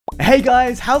Hey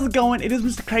guys, how's it going? It is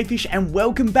MrCrayfish and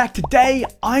welcome back. Today,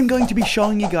 I'm going to be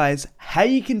showing you guys how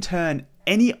you can turn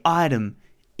any item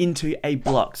into a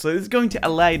block. So this is going to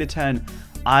allow you to turn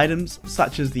items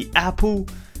such as the apple,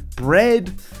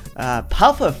 bread,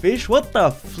 puffer fish, what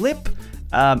the flip,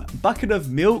 bucket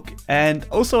of milk, and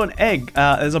also an egg.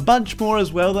 There's a bunch more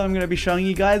as well that I'm going to be showing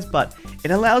you guys, but it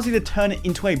allows you to turn it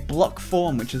into a block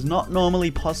form, which is not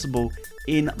normally possible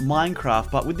in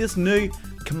Minecraft. But with this new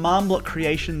command block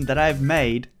creation that I've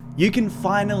made, you can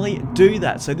finally do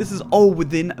that. So this is all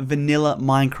within vanilla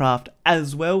Minecraft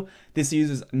as well. This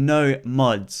uses no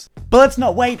mods. But let's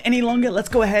not wait any longer. Let's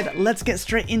go ahead. Let's get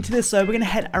straight into this. So we're going to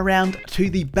head around to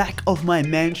the back of my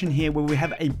mansion here where we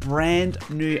have a brand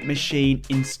new machine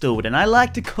installed. And I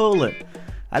like to call it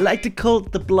the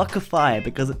blockifier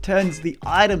because it turns the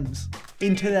items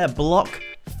into their block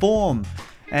form.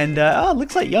 And oh,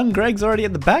 looks like young Greg's already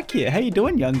at the back here. How you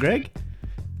doing, young Greg?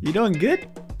 You doing good?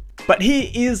 But here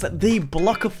is the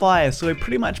blockifier. So we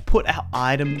pretty much put our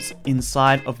items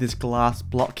inside of this glass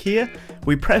block here.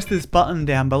 We press this button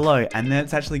down below and then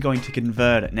it's actually going to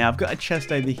convert it. Now I've got a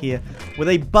chest over here with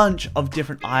a bunch of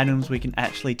different items we can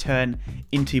actually turn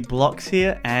into blocks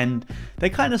here, and they're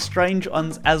kind of strange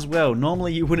ones as well.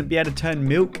 Normally you wouldn't be able to turn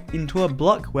milk into a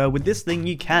block. Well, with this thing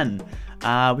you can.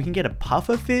 We can get a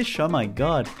puffer fish. Oh my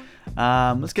god.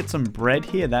 Let's get some bread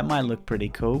here. That might look pretty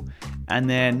cool. And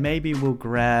then maybe we'll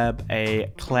grab a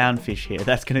clownfish here.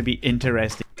 That's going to be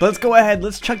interesting. But let's go ahead.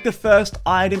 Let's chuck the first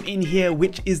item in here,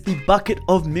 which is the bucket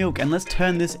of milk. And let's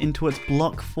turn this into its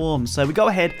block form. So we go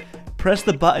ahead, press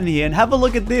the button here, and have a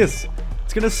look at this.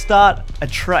 It's going to start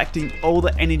attracting all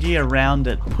the energy around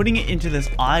it, putting it into this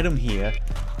item here.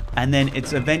 And then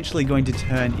it's eventually going to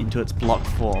turn into its block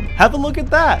form. Have a look at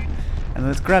that. And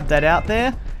let's grab that out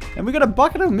there. And we got a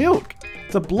bucket of milk.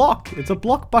 It's a block. It's a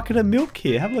block bucket of milk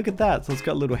here. Have a look at that. So it's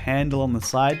got a little handle on the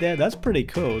side there. That's pretty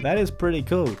cool. That is pretty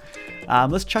cool.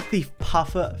 Let's chuck the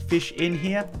puffer fish in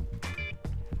here.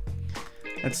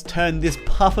 Let's turn this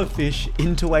puffer fish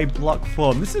into a block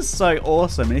form. This is so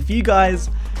awesome. And if you guys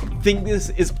think this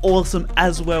is awesome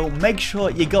as well, make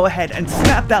sure you go ahead and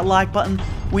snap that like button.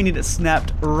 We need it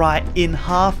snapped right in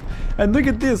half. And look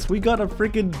at this. We got a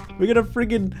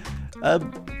freaking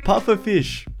puffer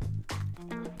fish.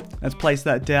 Let's place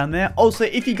that down there. Also,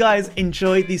 if you guys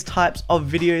enjoy these types of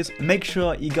videos, make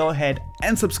sure you go ahead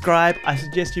and subscribe. I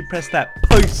suggest you press that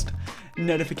post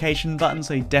notification button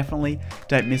so you definitely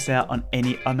don't miss out on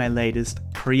any of my latest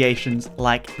creations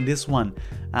like this one.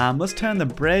 Let's turn the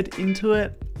bread into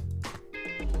it.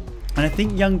 And I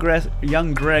think young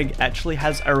Greg actually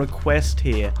has a request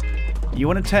here. You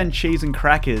want to turn cheese and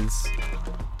crackers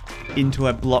into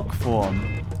a block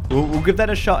form. We'll give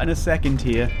that a shot in a second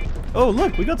here. Oh,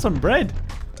 look, we got some bread.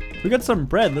 We got some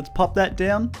bread. Let's pop that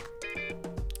down.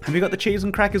 Have you got the cheese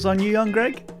and crackers on you, young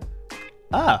Greg?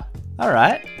 Ah,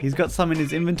 alright. He's got some in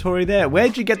his inventory there.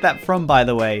 Where'd you get that from, by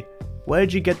the way?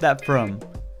 Where'd you get that from?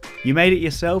 You made it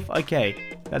yourself?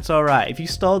 Okay, that's alright. If you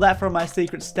stole that from my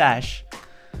secret stash,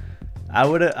 I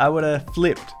would've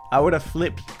flipped. I would've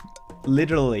flipped,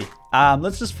 literally.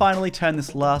 Let's just finally turn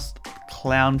this last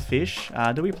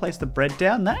clownfish. Do we place the bread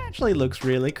down? That actually looks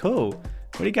really cool.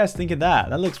 What do you guys think of that?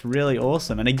 That looks really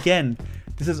awesome. And again,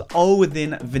 this is all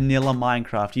within vanilla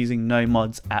Minecraft using no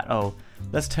mods at all.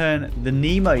 Let's turn the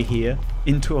Nemo here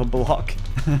into a block.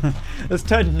 Let's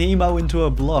turn Nemo into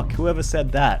a block. Whoever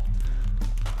said that?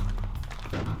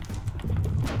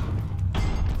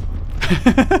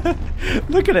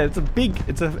 Look at it.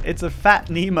 It's a fat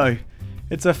Nemo.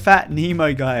 It's a fat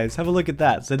Nemo, guys. Have a look at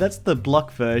that. So that's the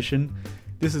block version.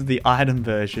 This is the item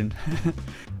version.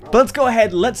 But let's go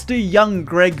ahead. Let's do young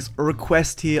Greg's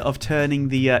request here of turning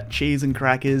the cheese and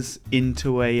crackers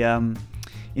into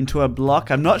a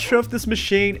block. I'm not sure if this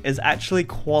machine is actually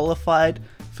qualified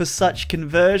for such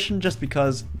conversion, just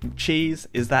because cheese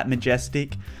is that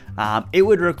majestic. It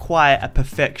would require a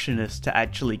perfectionist to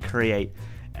actually create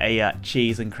a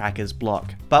cheese and crackers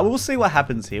block. But we'll see what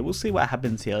happens here. We'll see what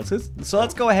happens here. So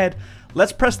let's go ahead.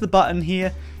 Let's press the button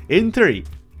here in 3,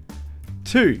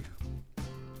 2,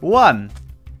 1.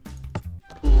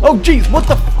 Oh jeez, what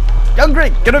the f— Young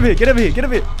Greg, get over here, get over here, get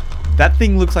over here. That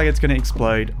thing looks like it's gonna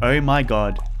explode. Oh my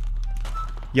god.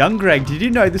 Young Greg, did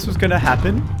you know this was gonna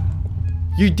happen?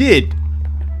 You did.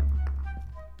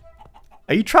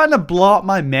 Are you trying to blow up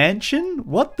my mansion?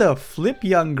 What the flip,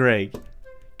 young Greg?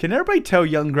 Can everybody tell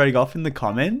young Greg off in the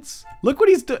comments? Look what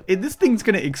he's doing. This thing's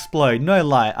gonna explode, no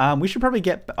lie. We should probably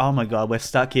get— oh my god, we're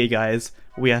stuck here, guys.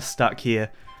 We are stuck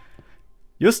here.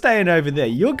 You're staying over there.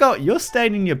 You're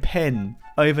staying in your pen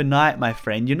overnight, my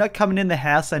friend. You're not coming in the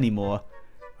house anymore.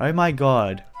 Oh my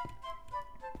god.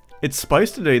 It's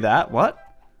supposed to do that. What?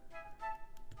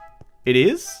 It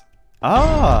is?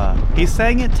 Ah, he's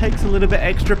saying it takes a little bit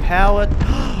extra power.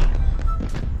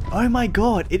 Oh my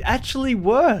god, it actually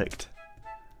worked.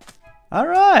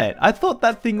 Alright, I thought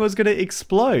that thing was going to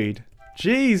explode.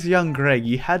 Jeez, young Greg,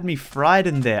 you had me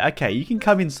frightened there. Okay, you can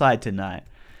come inside tonight.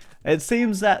 It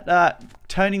seems that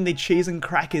turning the cheese and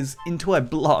crackers into a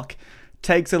block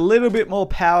takes a little bit more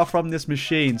power from this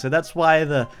machine. So that's why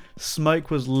the smoke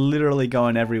was literally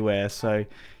going everywhere. So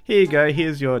here you go.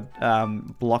 Here's your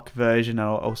block version.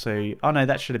 Also, oh no,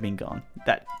 that should have been gone.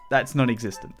 That's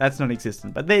non-existent. That's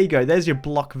non-existent. But there you go. There's your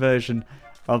block version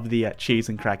of the cheese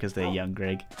and crackers there, young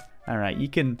Greg. All right, you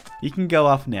can go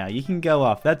off now. You can go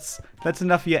off. That's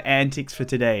enough of your antics for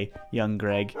today, young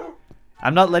Greg.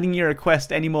 I'm not letting you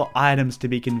request any more items to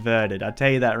be converted. I'll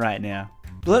tell you that right now.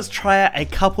 But let's try out a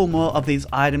couple more of these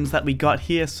items that we got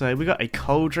here. So we got a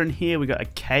cauldron here. We got a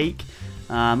cake.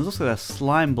 There's also a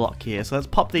slime block here. So let's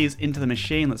pop these into the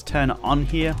machine. Let's turn it on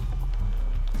here.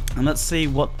 And let's see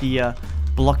what the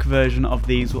block version of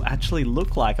these will actually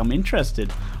look like. I'm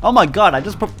interested. Oh my god, I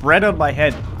just put bread on my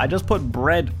head. I just put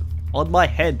bread on my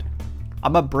head.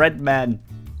 I'm a bread man.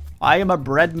 I am a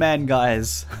bread man,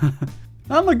 guys.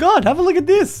 Oh my god, have a look at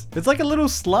this. It's like a little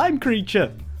slime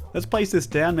creature. Let's place this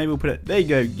down. Maybe we'll put it... There you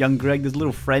go, young Greg. There's a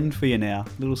little friend for you now.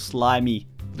 Little slimy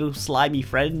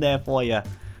friend there for you.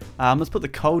 Let's put the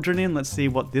cauldron in. Let's see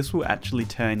what this will actually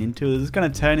turn into. Is this going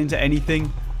to turn into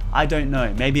anything? I don't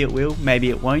know. Maybe it will. Maybe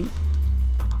it won't.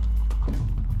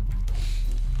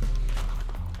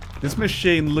 This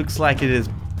machine looks like it is...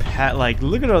 Like,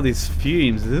 look at all these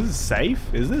fumes. Is this safe?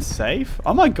 Is this safe?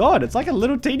 Oh my god, it's like a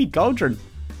little teeny cauldron.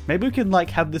 Maybe we can like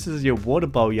have this as your water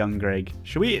bowl, young Greg.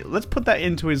 Should we? Let's put that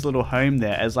into his little home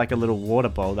there as like a little water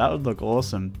bowl. That would look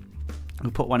awesome.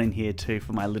 We'll put one in here too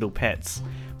for my little pets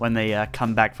when they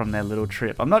come back from their little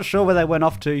trip. I'm not sure where they went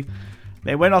off to.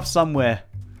 They went off somewhere.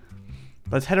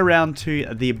 Let's head around to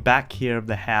the back here of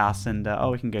the house and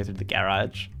oh, we can go through the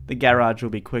garage. The garage will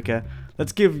be quicker.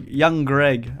 Let's give young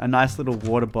Greg a nice little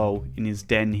water bowl in his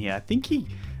den here. I think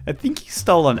he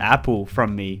stole an apple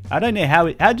from me. I don't know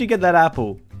how'd you get that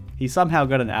apple? He somehow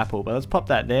got an apple, but let's pop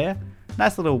that there.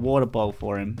 Nice little water bowl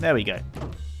for him. There we go.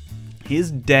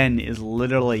 His den is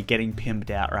literally getting pimped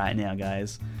out right now,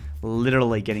 guys.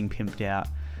 Literally getting pimped out.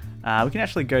 We can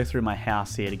actually go through my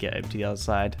house here to get over to the other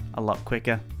side a lot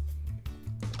quicker.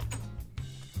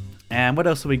 And what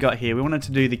else have we got here? We wanted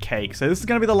to do the cake. So this is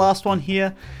going to be the last one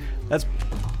here. Let's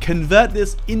convert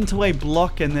this into a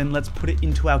block and then let's put it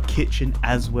into our kitchen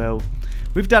as well.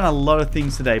 We've done a lot of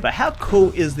things today, but how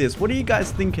cool is this? What do you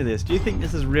guys think of this? Do you think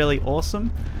this is really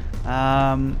awesome?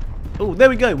 Oh, there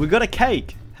we go. We got a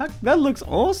cake. That looks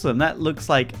awesome. That looks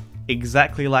like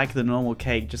exactly like the normal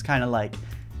cake, just kind of like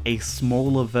a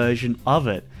smaller version of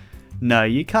it. No,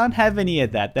 you can't have any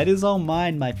of that. That is all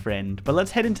mine, my friend. But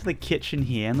let's head into the kitchen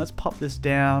here and let's pop this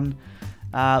down.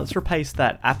 Let's replace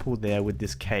that apple there with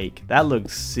this cake. That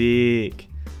looks sick.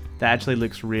 That actually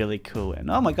looks really cool.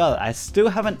 And oh my god, I still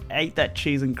haven't ate that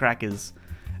cheese and crackers.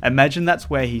 Imagine that's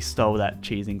where he stole that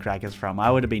cheese and crackers from.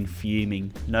 I would have been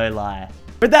fuming, no lie.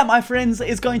 But that, my friends,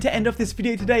 is going to end off this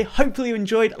video today. Hopefully you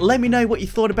enjoyed. Let me know what you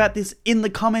thought about this in the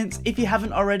comments. If you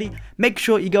haven't already, make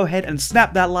sure you go ahead and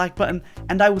snap that like button.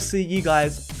 And I will see you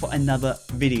guys for another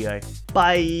video.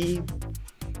 Bye.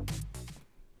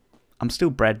 I'm still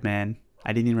bread man.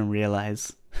 I didn't even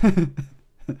realize.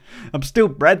 I'm still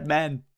bread man.